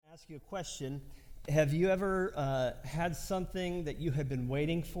Ask you a question. Have you ever had something that you had been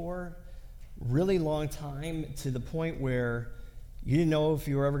waiting for really long time to the point where you didn't know if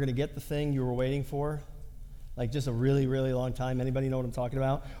you were ever going to get the thing you were waiting for? Like just a really, really long time. Anybody know what I'm talking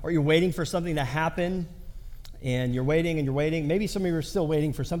about? Or you're waiting for something to happen and you're waiting and you're waiting. Maybe some of you are still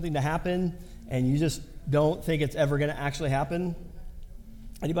waiting for something to happen and you just don't think it's ever going to actually happen.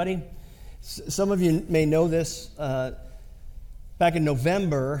 Anybody? Some of you may know this. Back in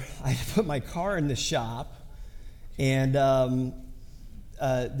November, I put my car in the shop, and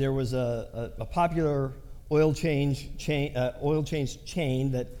there was a popular oil change chain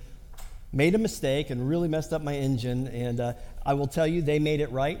that made a mistake and really messed up my engine. And I will tell you, they made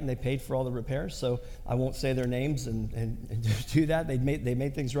it right, and they paid for all the repairs. So I won't say their names and do that. They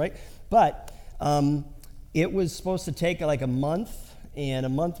made things right. But it was supposed to take like a month, and a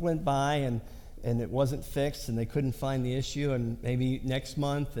month went by, and it wasn't fixed, and they couldn't find the issue, and maybe next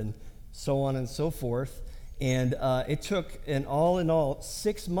month, and so on and so forth. And it took, all in all,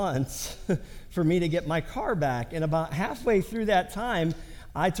 6 months for me to get my car back. And about halfway through that time,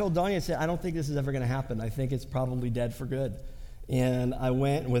 I told Donnie, I said, I don't think this is ever going to happen. I think it's probably dead for good. And I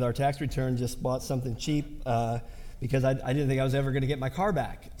went, with our tax return, just bought something cheap because I didn't think I was ever going to get my car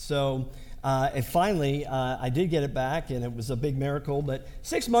back. So and finally, I did get it back, and it was a big miracle. But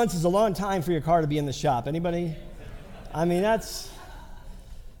 6 months is a long time for your car to be in the shop. Anybody? I mean, that's,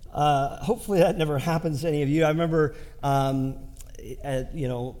 hopefully that never happens to any of you. I remember, my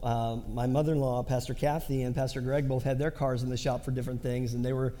mother-in-law, Pastor Kathy, and Pastor Greg both had their cars in the shop for different things, and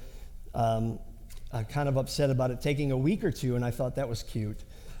they were kind of upset about it taking a week or two, and I thought that was cute.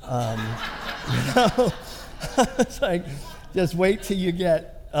 It's like, just wait till you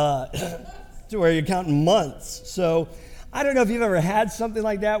get to where you're counting months. So I don't know if you've ever had something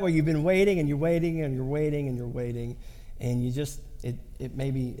like that where you've been waiting and you're waiting and you're waiting and you're waiting, and you just,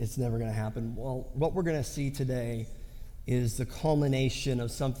 maybe it's never going to happen. Well, what we're going to see today is the culmination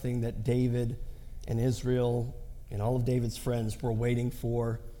of something that David and Israel and all of David's friends were waiting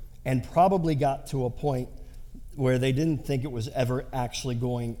for, and probably got to a point where they didn't think it was ever actually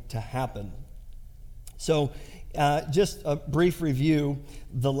going to happen. So just a brief review.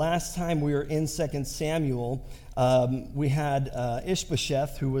 The last time we were in 2 Samuel, we had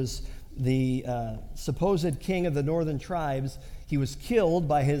Ishbosheth, who was the supposed king of the northern tribes. He was killed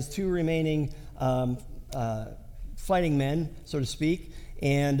by his two remaining fighting men, so to speak,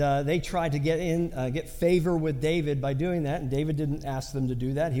 and they tried to get favor with David by doing that, and David didn't ask them to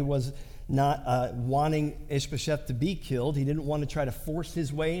do that. He was not wanting Ishbosheth to be killed. He didn't want to try to force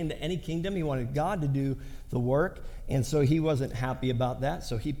his way into any kingdom. He wanted God to do the work, and so he wasn't happy about that,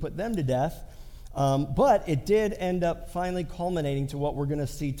 so he put them to death. But it did end up finally culminating to what we're going to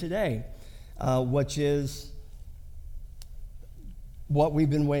see today, which is what we've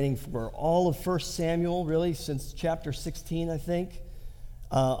been waiting for. All of 1 Samuel, really, since chapter 16, I think,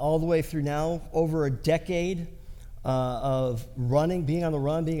 all the way through now, over a decade of running, being on the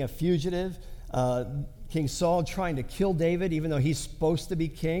run, being a fugitive. King Saul trying to kill David, even though he's supposed to be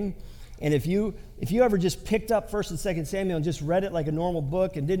king. And if you ever just picked up 1 and 2 Samuel and just read it like a normal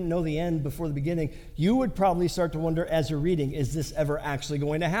book and didn't know the end before the beginning, you would probably start to wonder as you're reading, is this ever actually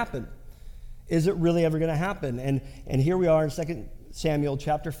going to happen? Is it really ever going to happen? And here we are in 2 Samuel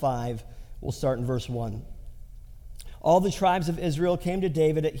chapter 5. We'll start in verse 1. All the tribes of Israel came to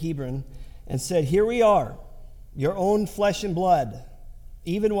David at Hebron and said, "Here we are, your own flesh and blood.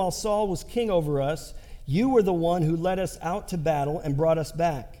 Even while Saul was king over us, you were the one who led us out to battle and brought us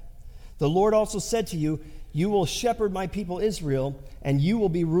back. The Lord also said to you, 'You will shepherd my people Israel, and you will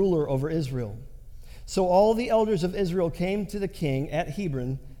be ruler over Israel.' So all the elders of Israel came to the king at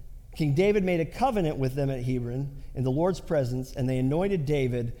Hebron. King David made a covenant with them at Hebron in the Lord's presence, and they anointed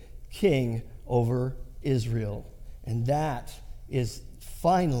David king over Israel." And that is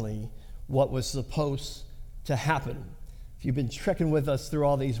finally what was supposed to happen. If you've been trekking with us through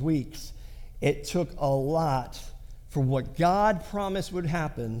all these weeks, it took a lot for what God promised would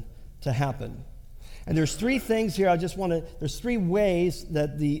happen to happen. And there's three things here there's three ways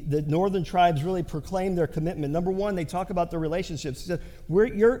that the northern tribes really proclaim their commitment. Number one, they talk about their relationships. He said, we're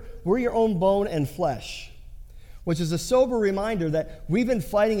your own bone and flesh, which is a sober reminder that we've been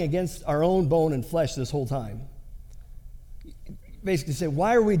fighting against our own bone and flesh this whole time. Basically say,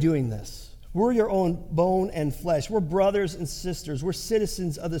 why are we doing this? We're your own bone and flesh. We're brothers and sisters. We're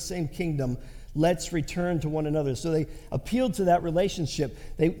citizens of the same kingdom. Let's return to one another. So they appealed to that relationship.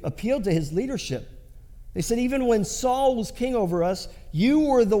 They appealed to his leadership. They said, even when Saul was king over us, you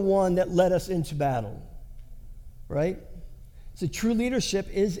were the one that led us into battle. Right? So true leadership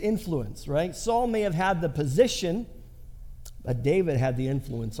is influence, right? Saul may have had the position, But David had the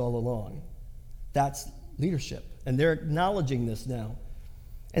influence all along. That's leadership. And they're acknowledging this now.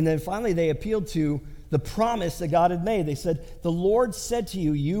 And then finally they appealed to the promise that God had made. They said, the Lord said to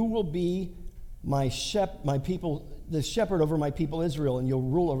you, you will be my people, the shepherd over my people Israel, and you'll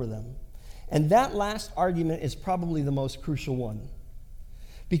rule over them. And that last argument is probably the most crucial one.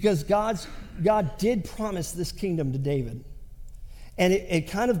 Because God did promise this kingdom to David. And it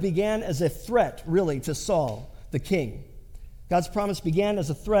kind of began as a threat, really, to Saul, the king. God's promise began as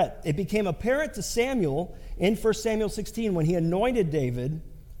a threat. It became apparent to Samuel in 1 Samuel 16 when he anointed David,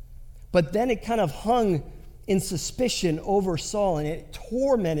 but then it kind of hung in suspicion over Saul, and it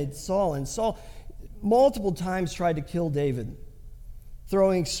tormented Saul. And Saul multiple times tried to kill David,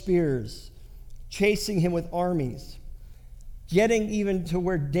 throwing spears, chasing him with armies, getting even to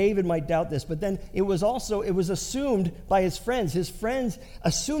where David might doubt this. But then it was assumed by his friends. His friends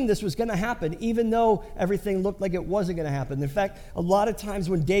assumed this was going to happen, even though everything looked like it wasn't going to happen. In fact, a lot of times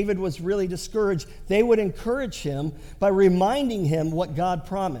when David was really discouraged, they would encourage him by reminding him what God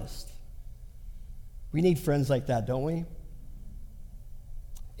promised. We need friends like that, don't we?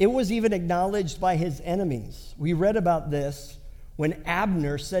 It was even acknowledged by his enemies. We read about this when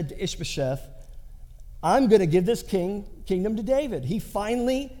Abner said to Ishbosheth, I'm going to give this kingdom to David. He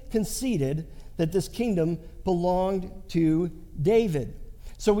finally conceded that this kingdom belonged to David.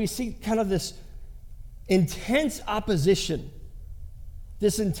 So we see kind of this intense opposition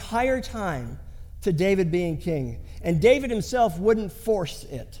this entire time to David being king. And David himself wouldn't force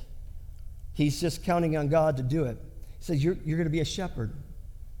it. He's just counting on God to do it. He says, you're going to be a shepherd.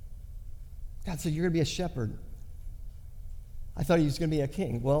 God said, you're going to be a shepherd. I thought he was going to be a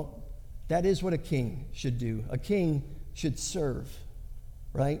king. Well, that is what a king should do. A king should serve,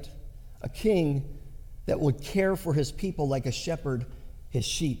 right? A king that would care for his people like a shepherd his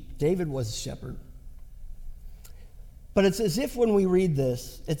sheep. David was a shepherd. But it's as if when we read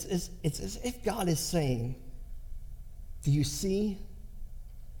this, it's as if God is saying, do you see?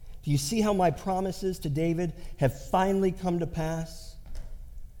 Do you see how my promises to David have finally come to pass?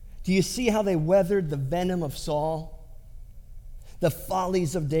 Do you see how they weathered the venom of Saul, the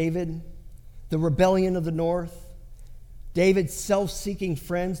follies of David, the rebellion of the north, David's self-seeking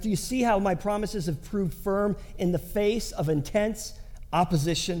friends? Do you see how my promises have proved firm in the face of intense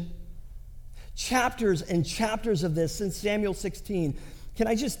opposition? Chapters and chapters of this since Samuel 16. Can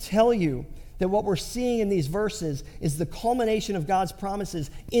I just tell you that what we're seeing in these verses is the culmination of God's promises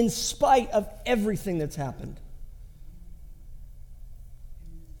in spite of everything that's happened?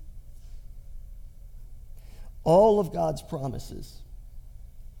 All of God's promises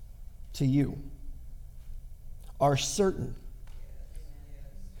to you are certain,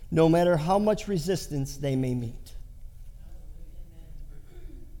 no matter how much resistance they may meet.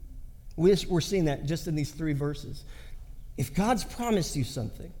 We're seeing that just in these 3 verses. If God's promised you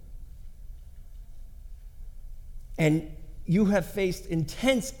something, and you have faced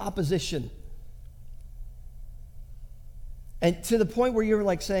intense opposition, and to the point where you're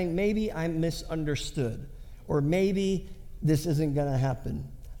like saying, maybe I'm misunderstood, or maybe this isn't going to happen,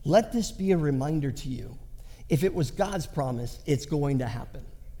 let this be a reminder to you. If it was God's promise, it's going to happen.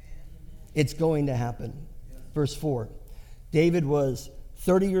 It's going to happen. Verse 4, David was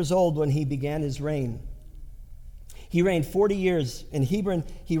 30 years old when he began his reign. He reigned 40 years. In Hebron,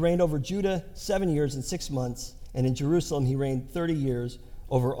 he reigned over Judah 7 years and 6 months. And in Jerusalem, he reigned 30 years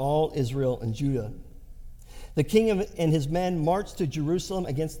over all Israel and Judah. The king and his men marched to Jerusalem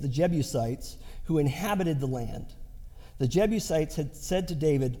against the Jebusites who inhabited the land. The Jebusites had said to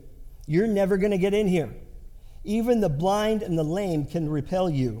David, you're never going to get in here. Even the blind and the lame can repel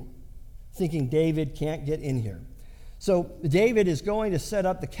you, thinking David can't get in here. So David is going to set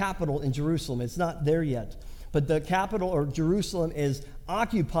up the capital in Jerusalem. It's not there yet. But the capital, or Jerusalem, is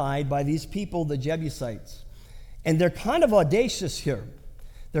occupied by these people, the Jebusites. And they're kind of audacious here.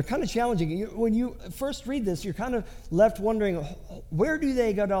 They're kind of challenging. When you first read this, you're kind of left wondering, where do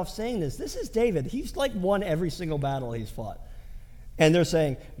they get off saying this? This is David. He's like won every single battle he's fought. And they're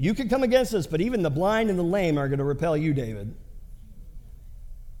saying, you can come against us, but even the blind and the lame are going to repel you, David.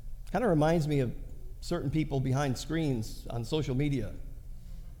 Kind of reminds me of certain people behind screens on social media.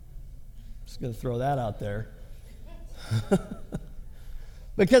 Just going to throw that out there.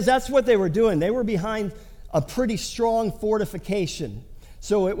 Because that's what they were doing. They were behind a pretty strong fortification.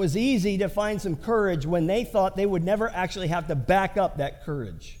 So it was easy to find some courage when they thought they would never actually have to back up that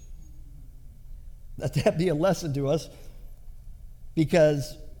courage. Let that be a lesson to us,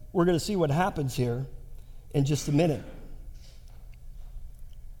 because we're going to see what happens here in just a minute.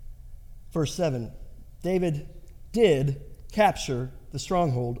 Verse 7, David did capture the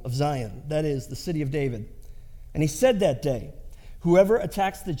stronghold of Zion, that is, the city of David. And he said that day, whoever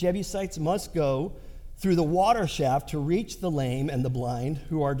attacks the Jebusites must go through the water shaft to reach the lame and the blind,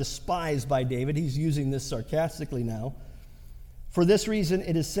 who are despised by David. He's using this sarcastically now. For this reason,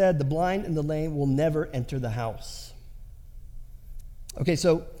 it is said, the blind and the lame will never enter the house. Okay,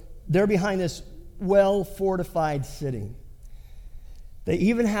 so they're behind this well-fortified city. They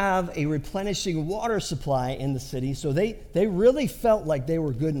even have a replenishing water supply in the city, so they really felt like they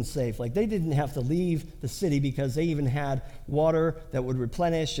were good and safe. Like they didn't have to leave the city because they even had water that would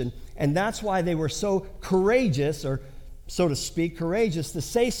replenish. And that's why they were so courageous, or so to speak, courageous, to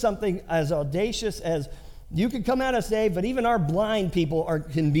say something as audacious as, you can come at us, Dave, but even our blind people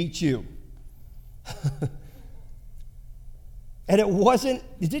can beat you. And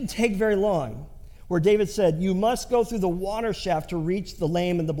it didn't take very long where David said, you must go through the water shaft to reach the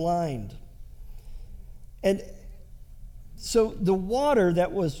lame and the blind. And so the water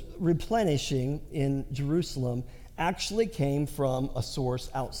that was replenishing in Jerusalem actually came from a source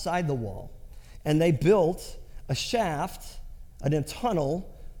outside the wall. And they built a shaft, a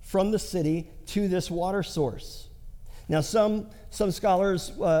tunnel from the city to this water source. Now, some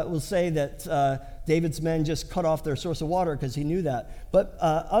scholars will say that David's men just cut off their source of water because he knew that. But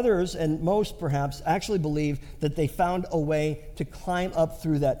others, and most perhaps, actually believe that they found a way to climb up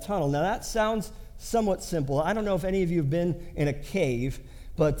through that tunnel. Now, that sounds somewhat simple. I don't know if any of you have been in a cave,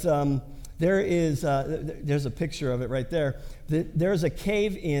 but there's a picture of it right there. There's a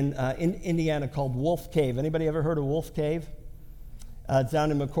cave in Indiana called Wolf Cave. Anybody ever heard of Wolf Cave? It's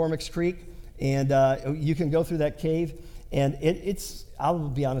down in McCormick's Creek. And you can go through that cave, and it's, I'll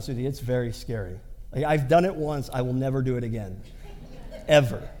be honest with you, it's very scary. Like, I've done it once. I will never do it again,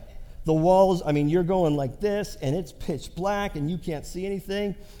 ever. The walls, I mean, you're going like this, and it's pitch black, and you can't see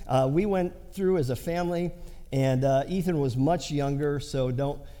anything. We went through as a family, and Ethan was much younger, so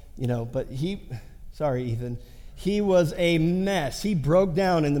don't, but sorry, Ethan. He was a mess. He broke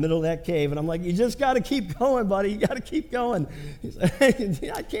down in the middle of that cave, and I'm like, you just got to keep going, buddy. You got to keep going. He's like,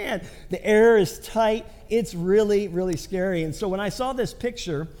 I can't. The air is tight. It's really, really scary. And so when I saw this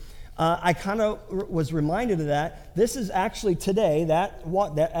picture, I kind of was reminded of that. This is actually today, that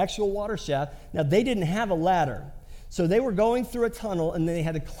actual water shaft. Now, they didn't have a ladder. So they were going through a tunnel, and they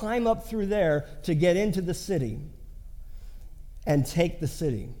had to climb up through there to get into the city and take the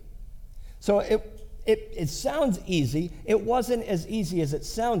city. So it sounds easy. It wasn't as easy as it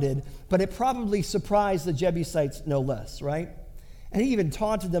sounded, but it probably surprised the Jebusites no less, right? And he even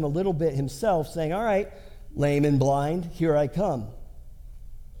taunted them a little bit himself, saying, all right, lame and blind, here I come.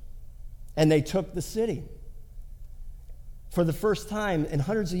 And they took the city. For the first time in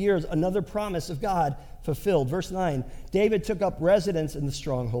hundreds of years, another promise of God fulfilled. Verse 9, David took up residence in the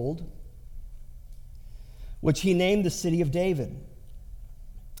stronghold, which he named the city of David.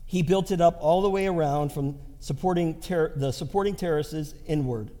 He built it up all the way around from the supporting terraces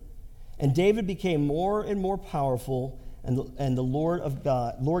inward. And David became more and more powerful, and the Lord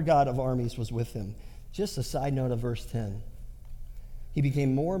God of armies was with him. Just a side note of verse 10. He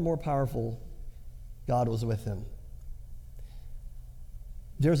became more and more powerful. God was with him.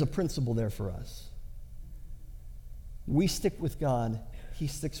 There's a principle there for us. We stick with God, he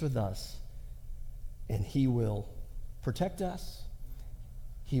sticks with us, and he will protect us.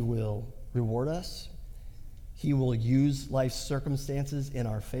 He will reward us. He will use life's circumstances in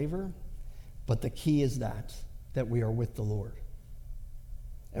our favor. But the key is that we are with the Lord.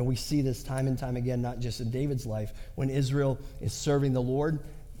 And we see this time and time again, not just in David's life. When Israel is serving the Lord,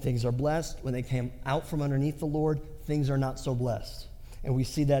 things are blessed. When they came out from underneath the Lord, things are not so blessed. And we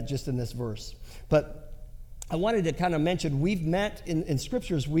see that just in this verse. But I wanted to kind of mention, we've met in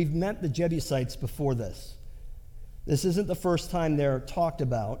scriptures, we've met the Jebusites before this. This isn't the first time they're talked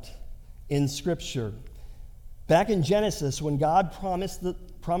about in Scripture. Back in Genesis, when God promised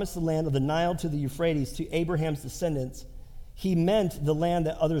the land of the Nile to the Euphrates to Abraham's descendants, he meant the land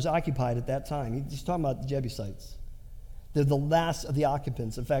that others occupied at that time. He's talking about the Jebusites. They're the last of the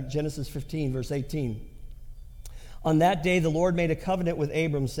occupants. In fact, Genesis 15, verse 18. On that day, the Lord made a covenant with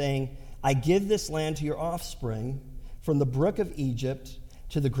Abram, saying, I give this land to your offspring from the brook of Egypt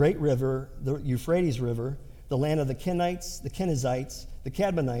to the great river, the Euphrates River, the land of the Kenites, the Kenizzites, the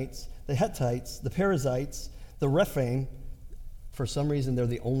Cadmonites, the Hittites, the Perizzites, the Rephaim. For some reason, they're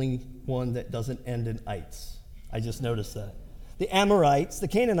the only one that doesn't end in ites. I just noticed that. The Amorites, the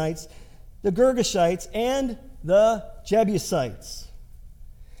Canaanites, the Girgashites, and the Jebusites.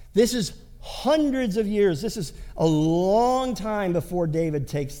 This is hundreds of years. This is a long time before David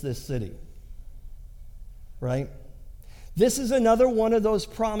takes this city. Right? This is another one of those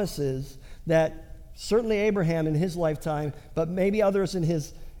promises that certainly Abraham in his lifetime, but maybe others in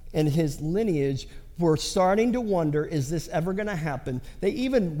his lineage were starting to wonder, is this ever going to happen? They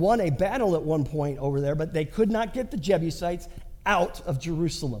even won a battle at one point over there, but they could not get the Jebusites out of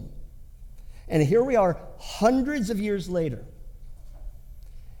Jerusalem. And here we are hundreds of years later.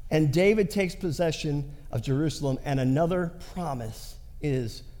 And David takes possession of Jerusalem, and another promise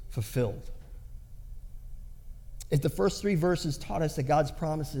is fulfilled. If the first 3 verses taught us that God's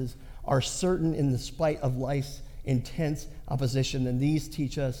promises are certain in the spite of life's intense opposition, then these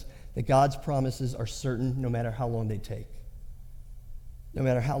teach us that God's promises are certain no matter how long they take. No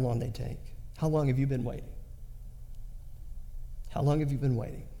matter how long they take. How long have you been waiting? How long have you been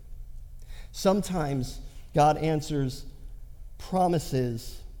waiting? Sometimes God answers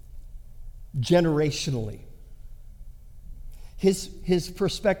promises generationally. His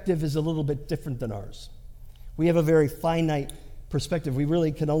perspective is a little bit different than ours. We have a very finite perspective. We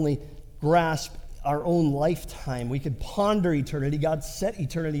really can only grasp our own lifetime. We could ponder eternity. God set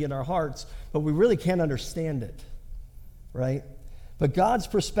eternity in our hearts, but we really can't understand it, right? But God's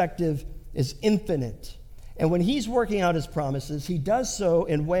perspective is infinite. And when he's working out his promises, he does so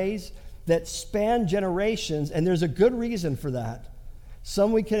in ways that span generations, and there's a good reason for that.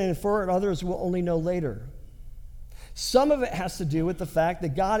 Some we can infer, and others we'll only know later. Some of it has to do with the fact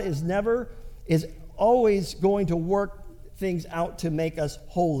that God is always going to work things out to make us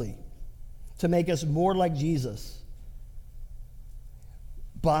holy, to make us more like Jesus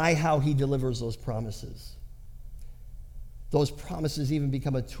by how he delivers those promises. Those promises even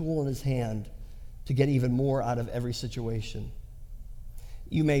become a tool in his hand to get even more out of every situation.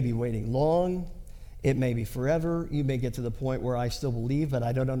 You may be waiting long. It may be forever. You may get to the point where I still believe, but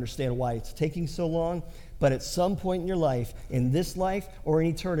I don't understand why it's taking so long. But at some point in your life, in this life or in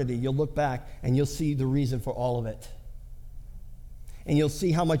eternity, you'll look back and you'll see the reason for all of it. And you'll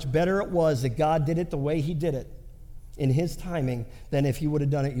see how much better it was that God did it the way he did it in his timing than if he would have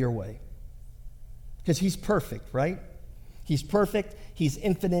done it your way. Because he's perfect, right? He's perfect. He's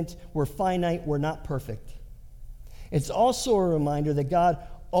infinite. We're finite. We're not perfect. It's also a reminder that God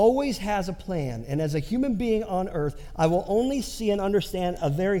always has a plan. And as a human being on earth, I will only see and understand a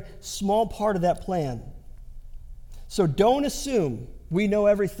very small part of that plan. So don't assume we know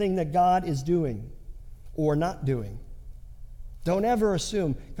everything that God is doing or not doing. Don't ever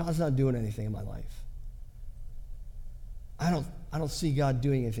assume God's not doing anything in my life. I don't see God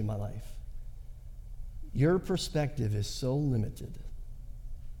doing anything in my life. Your perspective is so limited.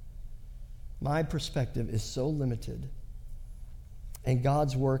 My perspective is so limited. And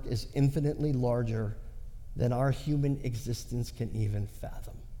God's work is infinitely larger than our human existence can even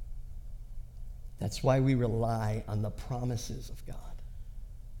fathom. That's why we rely on the promises of God.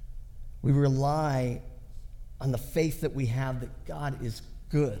 We rely on the faith that we have that God is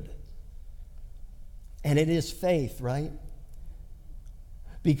good. And it is faith, right?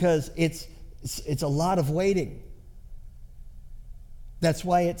 Because it's a lot of waiting. That's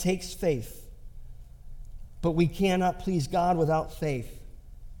why it takes faith. But we cannot please God without faith.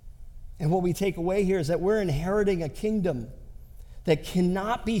 And what we take away here is that we're inheriting a kingdom that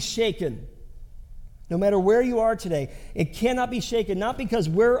cannot be shaken. No matter where you are today, it cannot be shaken, not because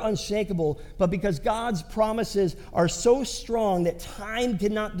we're unshakable, but because God's promises are so strong that time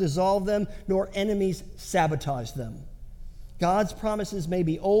cannot dissolve them, nor enemies sabotage them. God's promises may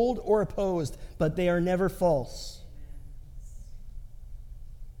be old or opposed, but they are never false.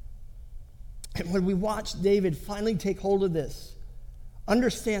 And when we watch David finally take hold of this,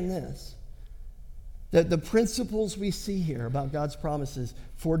 understand this, that the principles we see here about God's promises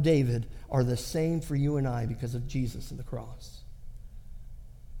for David are the same for you and I because of Jesus and the cross.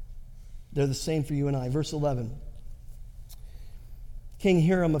 They're the same for you and I. Verse 11. King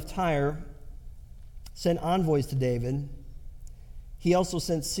Hiram of Tyre sent envoys to David. He also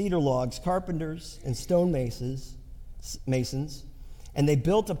sent cedar logs, carpenters, and stone masons, and they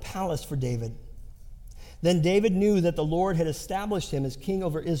built a palace for David. Then David knew that the Lord had established him as king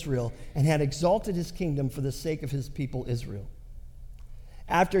over Israel and had exalted his kingdom for the sake of his people Israel.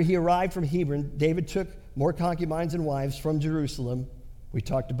 After he arrived from Hebron, David took more concubines and wives from Jerusalem. We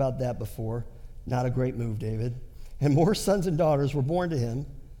talked about that before. Not a great move, David. And more sons and daughters were born to him.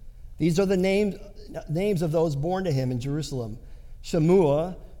 These are the names of those born to him in Jerusalem: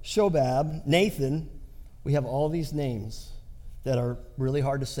 Shammua, Shobab, Nathan. We have all these names that are really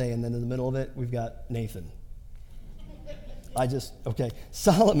hard to say, and then in the middle of it, we've got Nathan.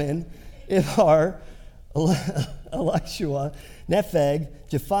 Solomon, Ibhar, Elishua, Nepheg,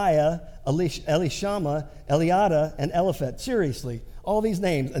 Japhiah, Elishama, Eliada, and Eliphet. Seriously, all these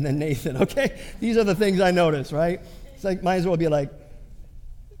names, and then Nathan, okay? These are the things I notice, right? It's like, might as well be like,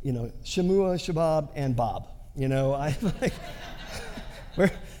 Shammua, Shabab, and Bob.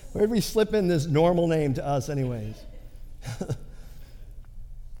 Where did we slip in this normal name to us anyways?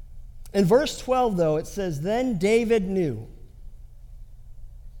 In verse 12, though, it says, then David knew.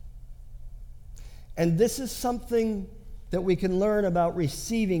 And this is something that we can learn about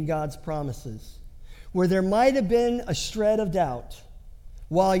receiving God's promises. Where there might have been a shred of doubt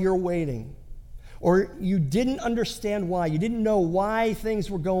while you're waiting, or you didn't understand why, you didn't know why things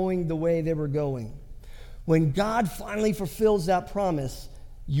were going the way they were going. When God finally fulfills that promise,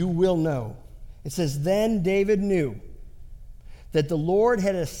 you will know. It says, then David knew that the Lord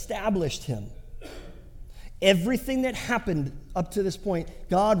had established him. Everything that happened up to this point,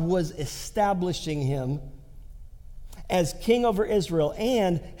 God was establishing him as king over Israel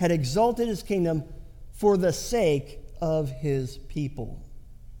and had exalted his kingdom for the sake of his people.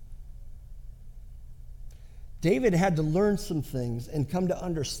 David had to learn some things and come to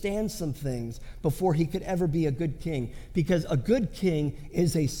understand some things before he could ever be a good king, because a good king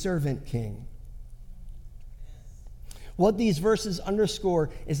is a servant king. What these verses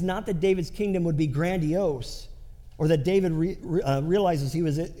underscore is not that David's kingdom would be grandiose, or that David realizes he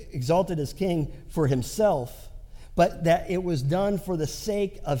was exalted as king for himself, but that it was done for the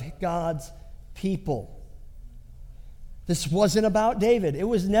sake of God's people. This wasn't about David. It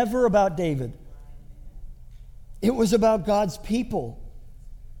was never about David. It was about God's people.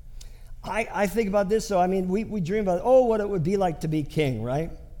 I think about this, so I mean, we dream about, what it would be like to be king,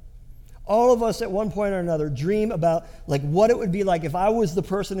 right? All of us at one point or another dream about like what it would be like if I was the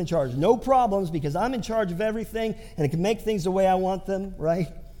person in charge. No problems because I'm in charge of everything and I can make things the way I want them, right?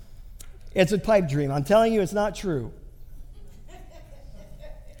 It's a pipe dream. I'm telling you, it's not true.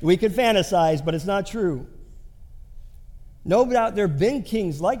 We could fantasize, but it's not true. No doubt there have been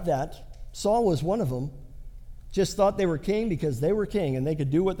kings like that. Saul was one of them. Just thought they were king because they were king and they could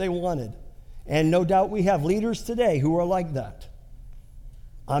do what they wanted. And no doubt we have leaders today who are like that.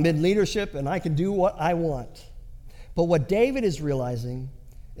 I'm in leadership and I can do what I want. But what David is realizing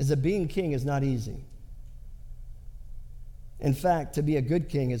is that being king is not easy. In fact, to be a good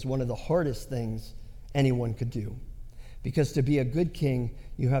king is one of the hardest things anyone could do. Because to be a good king,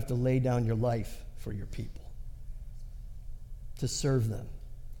 you have to lay down your life for your people, to serve them,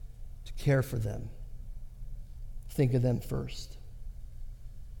 to care for them, think of them first.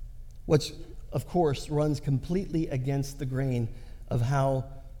 Which, of course, runs completely against the grain of how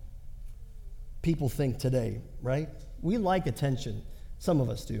people think today, right? We like attention. Some of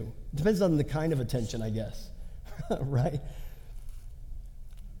us do. It depends on the kind of attention, I guess, right?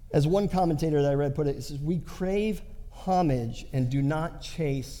 As one commentator that I read put it, it says, we crave homage and do not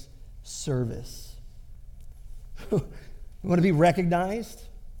chase service. We want to be recognized.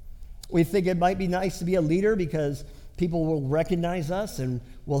 We think it might be nice to be a leader because people will recognize us and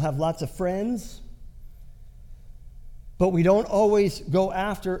we'll have lots of friends. But we don't always go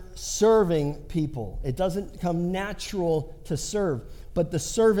after serving people. It doesn't come natural to serve. But the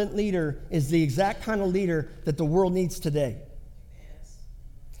servant leader is the exact kind of leader that the world needs today.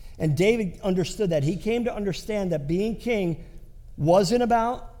 And David understood that. He came to understand that being king wasn't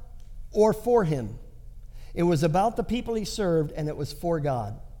about or for him. It was about the people he served, and it was for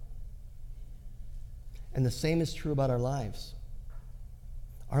God. And the same is true about our lives.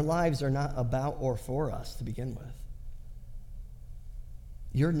 Our lives are not about or for us to begin with.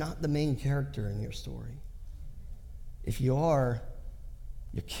 You're not the main character in your story. If you are,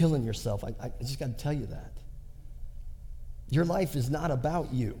 you're killing yourself. I just got to tell you that. Your life is not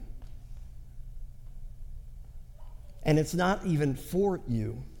about you. And it's not even for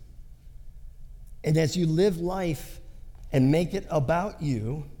you. And as you live life and make it about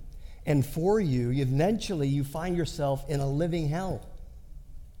you and for you, eventually you find yourself in a living hell.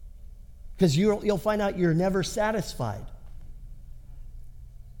 Because you'll find out you're never satisfied.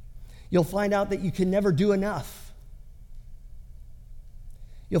 You'll find out that you can never do enough.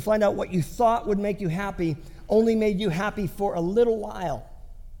 You'll find out what you thought would make you happy only made you happy for a little while.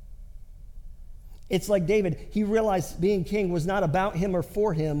 It's like David. He realized being king was not about him or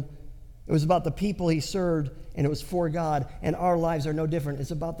for him. It was about the people he served, and it was for God. And our lives are no different.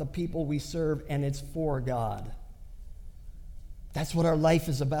 It's about the people we serve, and it's for God. That's what our life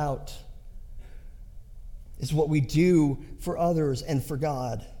is about. It's what we do for others and for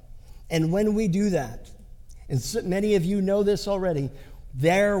God. And when we do that, and so many of you know this already,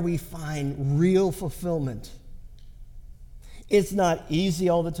 there we find real fulfillment. It's not easy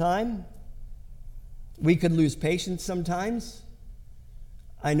all the time. We could lose patience sometimes.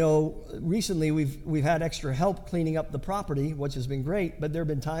 I know recently we've had extra help cleaning up the property, which has been great, but there have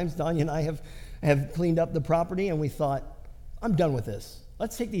been times Danya and I have cleaned up the property and we thought, I'm done with this.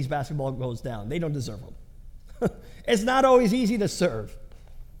 Let's take these basketball goals down. They don't deserve them. It's not always easy to serve.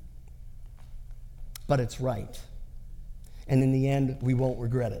 but it's right. And in the end, we won't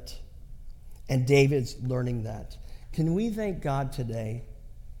regret it. And David's learning that. Can we thank God today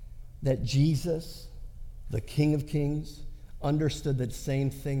that Jesus, the King of Kings, understood that same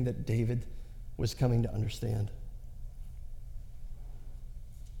thing that David was coming to understand?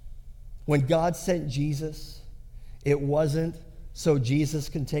 When God sent Jesus, it wasn't so Jesus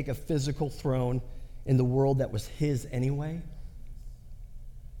can take a physical throne in the world that was his anyway.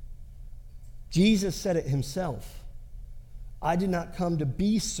 Jesus said it himself. I did not come to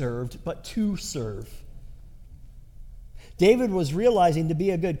be served, but to serve. David was realizing to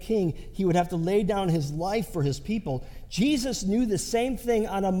be a good king, he would have to lay down his life for his people. Jesus knew the same thing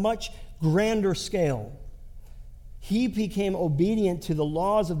on a much grander scale. He became obedient to the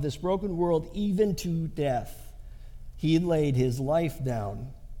laws of this broken world, even to death. He laid his life down.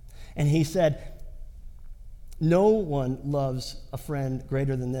 And he said, no one loves a friend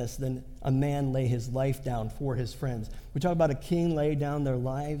greater than this, than a man lay his life down for his friends. We talk about a king lay down their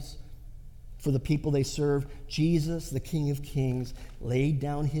lives for the people they serve. Jesus, the King of Kings, laid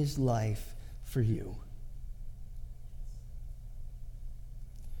down his life for you.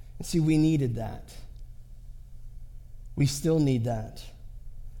 And see, we needed that. We still need that.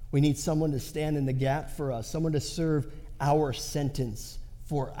 We need someone to stand in the gap for us, someone to serve our sentence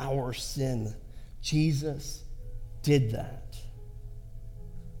for our sin. Jesus did that.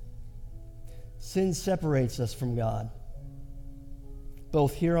 Sin separates us from God,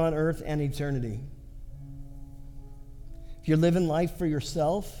 both here on earth and eternity. If you're living life for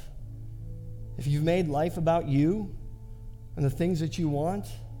yourself, if you've made life about you and the things that you want,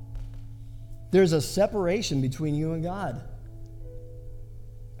 there's a separation between you and God.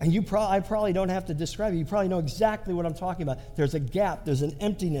 And I probably don't have to describe it. You probably know exactly what I'm talking about. There's a gap. There's an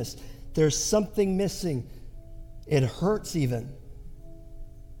emptiness. There's something missing. It hurts even.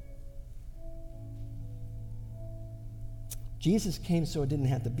 Jesus came so it didn't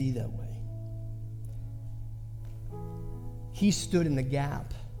have to be that way. He stood in the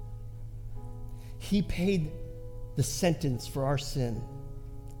gap. He paid the sentence for our sin.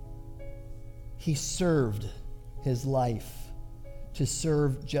 He served his life to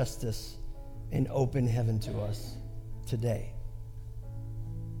serve justice and open heaven to us today,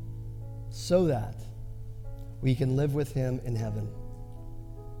 so that we can live with him in heaven.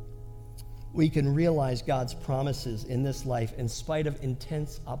 We can realize God's promises in this life in spite of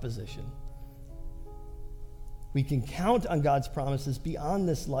intense opposition. We can count on God's promises beyond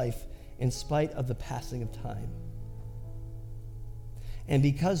this life in spite of the passing of time. And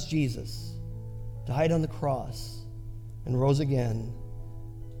because Jesus died on the cross and rose again,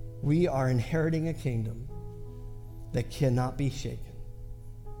 we are inheriting a kingdom that cannot be shaken.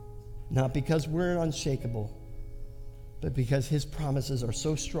 Not because we're unshakable, but because his promises are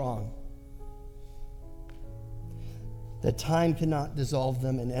so strong that time cannot dissolve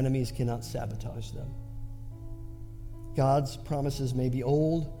them and enemies cannot sabotage them. God's promises may be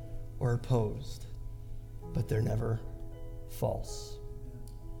old or opposed, but they're never false.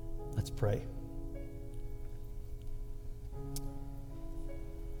 Let's pray.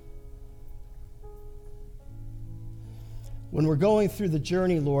 When we're going through the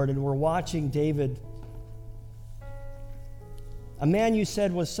journey, Lord, and we're watching David, a man you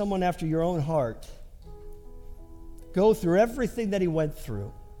said was someone after your own heart, go through everything that he went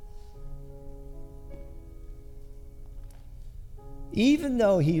through. Even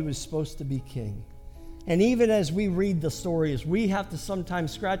though he was supposed to be king. And even as we read the stories, we have to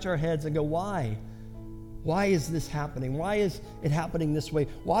sometimes scratch our heads and go, why? Why is this happening? Why is it happening this way?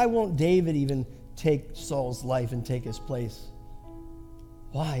 Why won't David even take Saul's life and take his place?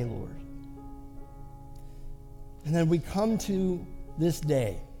 Why, Lord? And then we come to this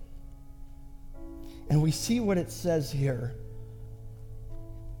day, and we see what it says here.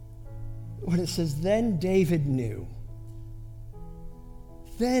 What it says, then David knew.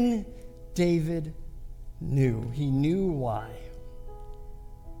 Then David knew. He knew why.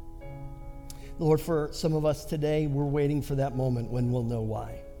 Lord, for some of us today, we're waiting for that moment when we'll know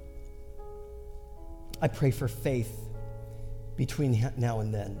why. I pray for faith between now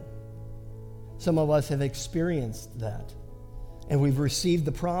and then. Some of us have experienced that, and we've received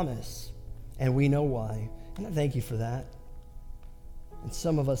the promise, and we know why. And I thank you for that. And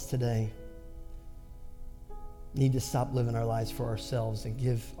some of us today need to stop living our lives for ourselves and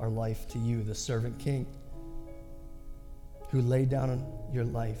give our life to you, the servant king, who laid down your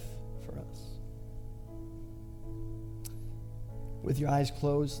life for us. With your eyes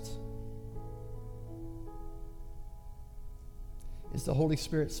closed, is the Holy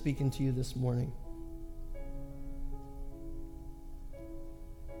Spirit speaking to you this morning?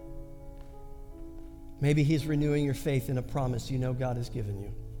 Maybe he's renewing your faith in a promise you know God has given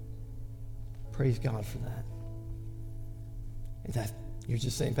you. Praise God for that. And that you're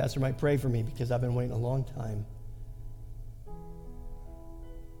just saying, Pastor Mike, pray for me because I've been waiting a long time.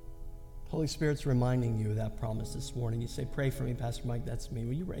 Holy Spirit's reminding you of that promise this morning. You say, pray for me, Pastor Mike, that's me.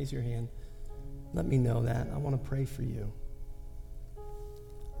 Will you raise your hand? Let me know that. I want to pray for you.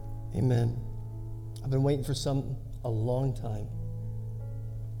 Amen. I've been waiting for a long time.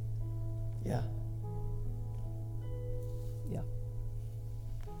 Yeah. Yeah.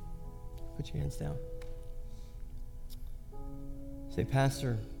 Put your hands down. Say,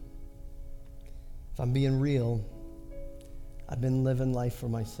 Pastor, if I'm being real, I've been living life for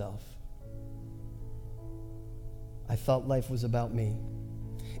myself. I thought life was about me.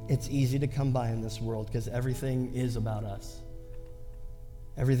 It's easy to come by in this world because everything is about us.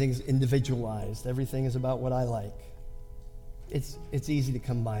 Everything's individualized. Everything is about what I like. It's easy to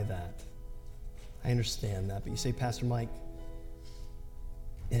come by that. I understand that. But you say, Pastor Mike,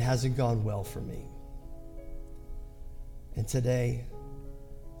 it hasn't gone well for me. And today,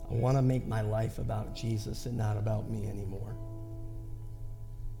 I want to make my life about Jesus and not about me anymore.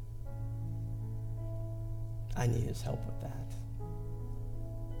 I need his help with that.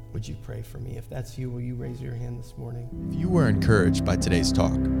 Would you pray for me? If that's you, will you raise your hand this morning? If you were encouraged by today's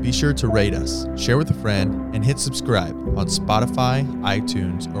talk, be sure to rate us, share with a friend, and hit subscribe on Spotify,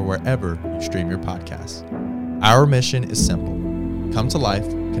 iTunes, or wherever you stream your podcasts. Our mission is simple. Come to life,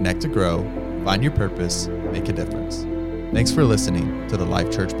 connect to grow, find your purpose, make a difference. Thanks for listening to the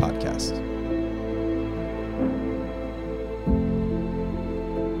Life Church Podcast.